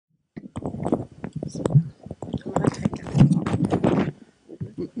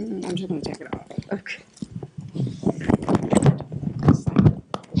I'm just going to take it off. Okay.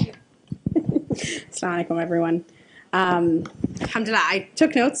 Assalamu alaikum, everyone. Alhamdulillah, I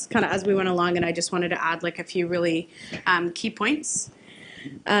took notes kind of as we went along, and I just wanted to add like a few really key points.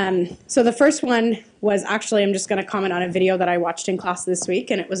 So the first one was actually, I'm just going to comment on a video that I watched in class this week,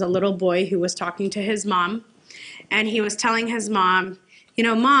 and it was a little boy who was talking to his mom, and he was telling his mom, you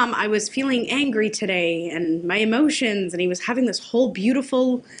know, Mom, I was feeling angry today and my emotions, and he was having this whole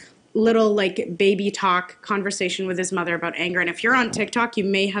beautiful little like baby talk conversation with his mother about anger. And if you're on TikTok, you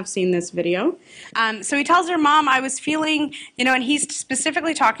may have seen this video. So he tells her, Mom, I was feeling, you know, and he's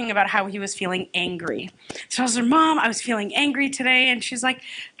specifically talking about how he was feeling angry. So he tells her, Mom, I was feeling angry today. And she's like,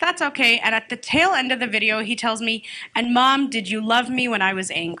 that's okay. And at the tail end of the video, he tells me, and Mom, did you love me when I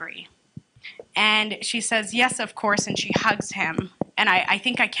was angry? And she says, yes, of course, and she hugs him. And I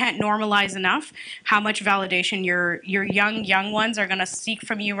think I can't normalize enough how much validation your young ones are going to seek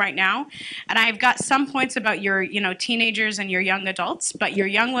from you right now. And I've got some points about your teenagers and your young adults, but your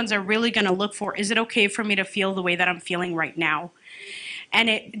young ones are really going to look for, is it okay for me to feel the way that I'm feeling right now?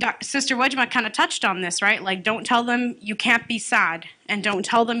 And Sister Wajma kind of touched on this, right? Like, don't tell them you can't be sad, and don't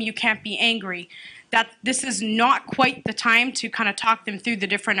tell them you can't be angry. That this is not quite the time to kind of talk them through the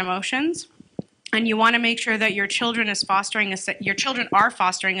different emotions. And you want to make sure that your children are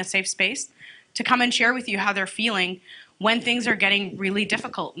fostering a safe space to come and share with you how they're feeling when things are getting really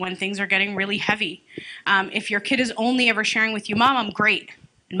difficult, when things are getting really heavy. If your kid is only ever sharing with you, Mom, I'm great,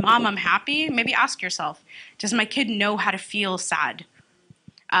 and Mom, I'm happy, maybe ask yourself, does my kid know how to feel sad?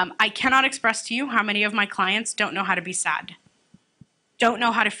 I cannot express to you how many of my clients don't know how to be sad, don't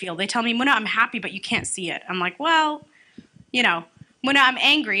know how to feel. They tell me, Muna, I'm happy, but you can't see it. I'm like, well, you know, when I'm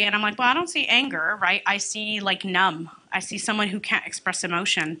angry, and I'm like, well, I don't see anger, right? I see like numb. I see someone who can't express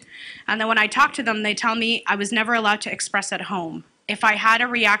emotion. And then when I talk to them, they tell me I was never allowed to express at home. If I had a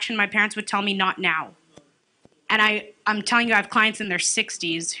reaction, my parents would tell me not now. And I'm telling you, I have clients in their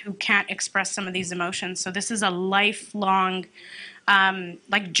 60s who can't express some of these emotions. So this is a lifelong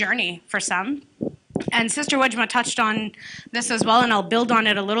journey for some. And Sister Wajma touched on this as well, and I'll build on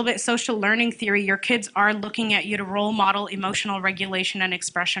it a little bit. Social learning theory, your kids are looking at you to role model emotional regulation and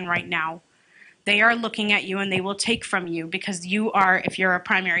expression right now. They are looking at you, and they will take from you because you are, if you're a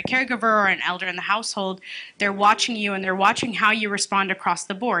primary caregiver or an elder in the household, they're watching you, and they're watching how you respond across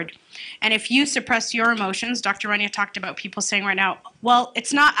the board. And if you suppress your emotions, Dr. Rania talked about people saying right now, well,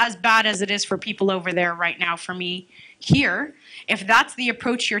 it's not as bad as it is for people over there right now for me here. If that's the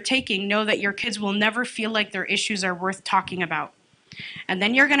approach you're taking, know that your kids will never feel like their issues are worth talking about. And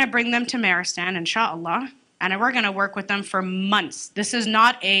then you're going to bring them to Maristan, inshallah, and we're going to work with them for months. This is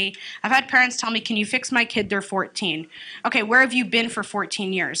not I've had parents tell me, can you fix my kid? They're 14. Okay, where have you been for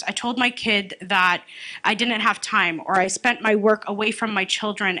 14 years? I told my kid that I didn't have time, or I spent my work away from my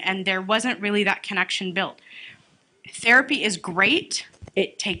children, and there wasn't really that connection built. Therapy is great.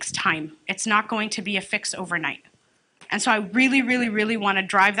 It takes time. It's not going to be a fix overnight. And so I really, really, really want to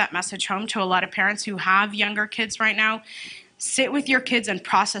drive that message home to a lot of parents who have younger kids right now. Sit with your kids and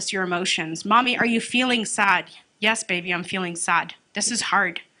process your emotions. Mommy, are you feeling sad? Yes, baby, I'm feeling sad. This is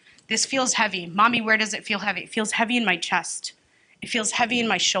hard. This feels heavy. Mommy, where does it feel heavy? It feels heavy in my chest. It feels heavy in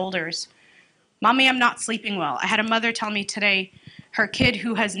my shoulders. Mommy, I'm not sleeping well. I had a mother tell me today, her kid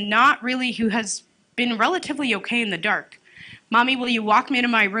who has been relatively okay in the dark. Mommy, will you walk me into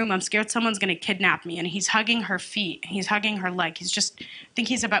my room? I'm scared someone's going to kidnap me. And he's hugging her feet. He's hugging her leg. I think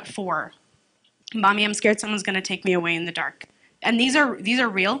he's about 4. Mommy, I'm scared someone's going to take me away in the dark. And these are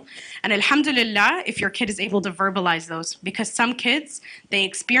real. And alhamdulillah, if your kid is able to verbalize those. Because some kids, they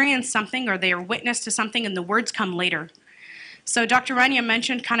experience something or they are witness to something and the words come later. So Dr. Rania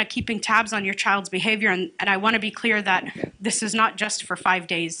mentioned kind of keeping tabs on your child's behavior. And I want to be clear that this is not just for 5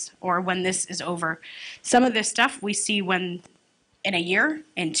 days or when this is over. Some of this stuff we see when in a year,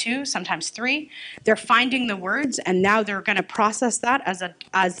 in 2, sometimes 3, they're finding the words, and now they're going to process that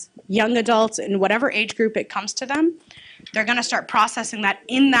as young adults in whatever age group it comes to them. They're going to start processing that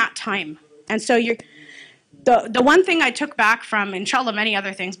in that time. And so the one thing I took back from, inshallah, many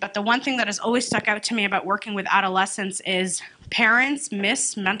other things, but the one thing that has always stuck out to me about working with adolescents is parents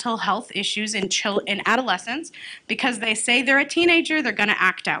miss mental health issues in adolescents because they say they're a teenager, they're going to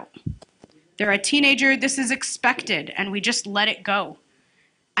act out. They're a teenager, this is expected, and we just let it go.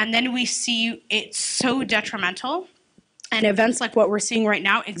 And then we see it's so detrimental, and events like what we're seeing right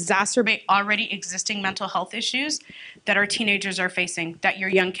now exacerbate already existing mental health issues that our teenagers are facing, that your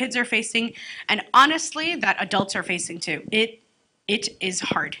young kids are facing, and honestly, that adults are facing too. It is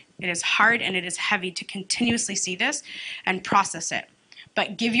hard. It is hard and it is heavy to continuously see this and process it.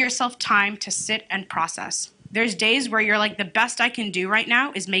 But give yourself time to sit and process. There's days where you're like, the best I can do right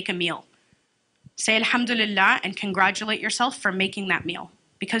now is make a meal. Say alhamdulillah and congratulate yourself for making that meal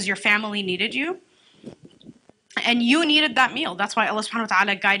because your family needed you and you needed that meal. That's why Allah subhanahu wa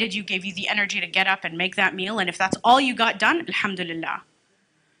ta'ala guided you, gave you the energy to get up and make that meal. And if that's all you got done, alhamdulillah.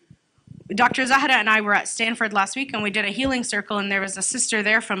 Dr. Zahra and I were at Stanford last week and we did a healing circle, and there was a sister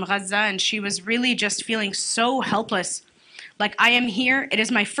there from Gaza, and she was really just feeling so helpless. Like, I am here. It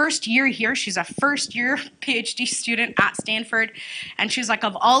is my first year here. She's a first-year PhD student at Stanford. And she's like,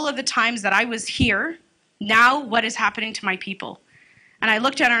 of all of the times that I was here, now what is happening to my people? And I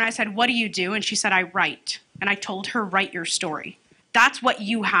looked at her and I said, what do you do? And she said, I write. And I told her, write your story. That's what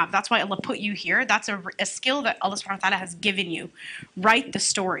you have. That's why Allah put you here. That's a skill that Allah subhanahu wa ta'ala has given you. Write the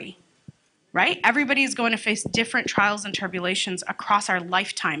story. Right? Everybody is going to face different trials and tribulations across our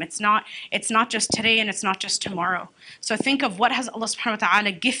lifetime. It's not just today and it's not just tomorrow. So think of what has Allah subhanahu wa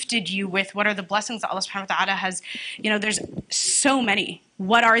ta'ala gifted you with. What are the blessings that Allah subhanahu wa ta'ala has, there's so many.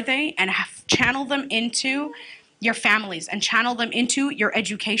 What are they? And channel them into your families and channel them into your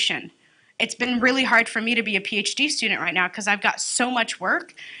education. It's been really hard for me to be a PhD student right now because I've got so much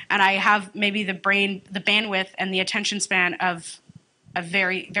work and I have maybe the bandwidth and the attention span of a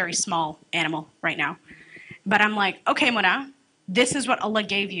very, very small animal right now. But I'm like, okay, Mona, this is what Allah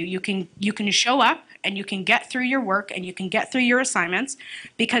gave you. You can show up and you can get through your work and you can get through your assignments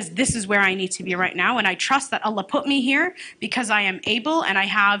because this is where I need to be right now. And I trust that Allah put me here because I am able and I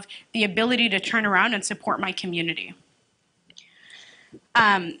have the ability to turn around and support my community.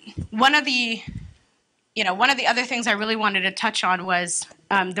 One of the other things I really wanted to touch on was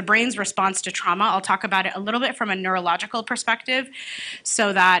the brain's response to trauma. I'll talk about it a little bit from a neurological perspective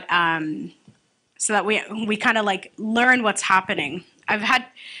so that we kind of like learn what's happening. I've had,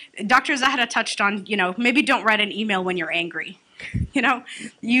 Dr. Zahra touched on, maybe don't write an email when you're angry.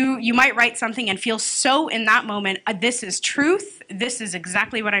 You might write something and feel so in that moment, this is truth, this is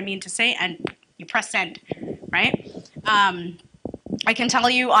exactly what I mean to say, and you press send, right? I can tell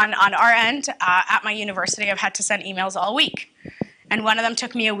you on our end, at my university, I've had to send emails all week. And one of them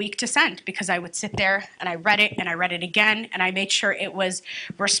took me a week to send because I would sit there and I read it and I read it again and I made sure it was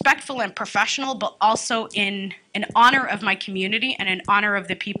respectful and professional, but also in honor of my community and in honor of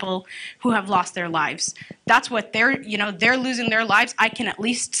the people who have lost their lives. That's what they're losing their lives. I can at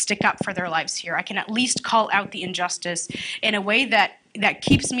least stick up for their lives here. I can at least call out the injustice in a way that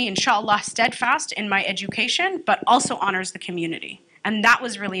keeps me, inshallah, steadfast in my education, but also honors the community. And that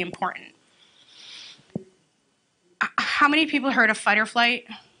was really important. How many people heard of fight or flight?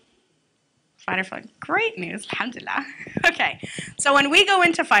 Fight or flight. Great news, alhamdulillah. Okay, so when we go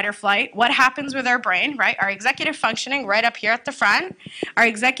into fight or flight, what happens with our brain, right? Our executive functioning right up here at the front. Our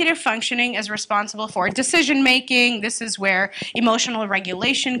executive functioning is responsible for decision making. This is where emotional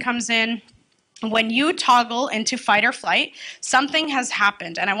regulation comes in. When you toggle into fight or flight, something has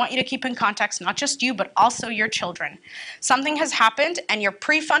happened. And I want you to keep in context, not just you, but also your children. Something has happened and your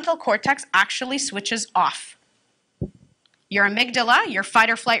prefrontal cortex actually switches off. Your amygdala, your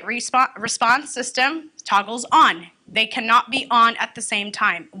fight or flight response system, toggles on. They cannot be on at the same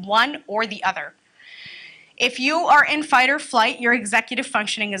time, one or the other. If you are in fight or flight, your executive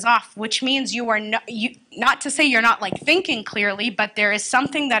functioning is off, which means you are not to say you're not like thinking clearly, but there is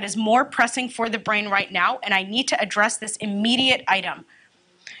something that is more pressing for the brain right now, and I need to address this immediate item.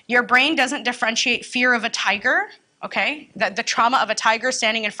 Your brain doesn't differentiate fear of a tiger, okay, the trauma of a tiger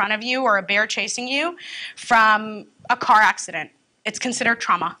standing in front of you or a bear chasing you from a car accident. It's considered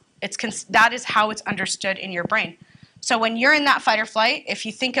trauma. That is how it's understood in your brain. So when you're in that fight or flight, if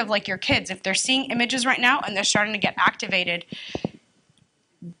you think of like your kids, if they're seeing images right now and they're starting to get activated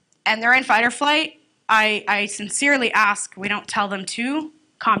and they're in fight or flight, I sincerely ask, we don't tell them to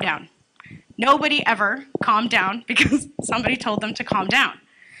calm down. Nobody ever calmed down because somebody told them to calm down.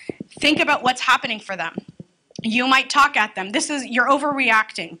 Think about what's happening for them. You might talk at them. You're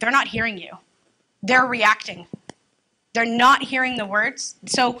overreacting. They're not hearing you. They're reacting. They're not hearing the words.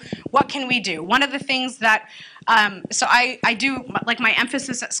 So what can we do? One of the things that, so I do, like my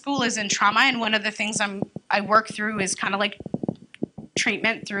emphasis at school is in trauma, and one of the things I work through is kind of like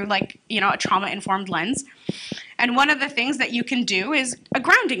treatment through like, a trauma-informed lens. And one of the things that you can do is a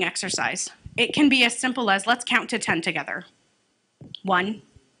grounding exercise. It can be as simple as, let's count to 10 together. 1,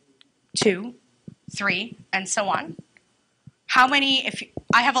 2, 3, and so on.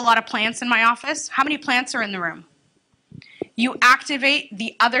 I have a lot of plants in my office. How many plants are in the room? You activate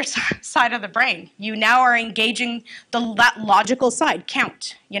the other side of the brain. You now are engaging that logical side.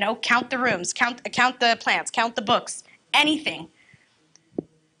 Count, count the rooms, count the plants, count the books, anything.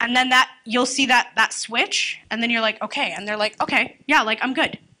 And then you'll see that switch, and then you're like, okay. And they're like, okay, yeah, like I'm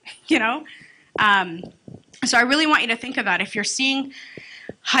good, So I really want you to think of that. If you're seeing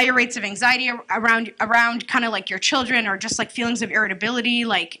higher rates of anxiety around kind of like your children, or just like feelings of irritability,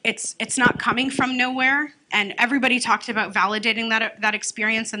 like it's not coming from nowhere. And everybody talked about validating that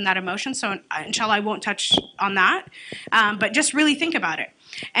experience and that emotion. So inshallah, I won't touch on that. But just really think about it.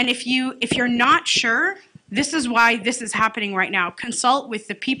 And if you're not sure, this is why this is happening right now. Consult with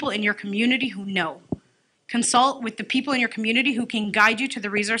the people in your community who know. Consult with the people in your community who can guide you to the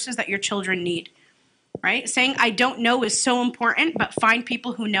resources that your children need. Right? Saying I don't know is so important, but find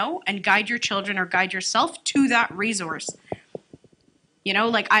people who know and guide your children or guide yourself to that resource. You know,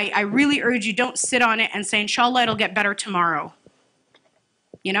 like I really urge you, don't sit on it and say, inshallah, it'll get better tomorrow.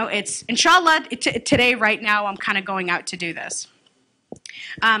 You know, it's inshallah, today, right now, I'm kind of going out to do this.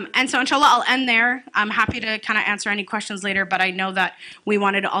 And so inshallah, I'll end there. I'm happy to kind of answer any questions later, but I know that we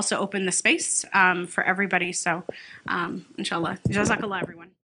wanted to also open the space for everybody. So inshallah, jazakallah everyone.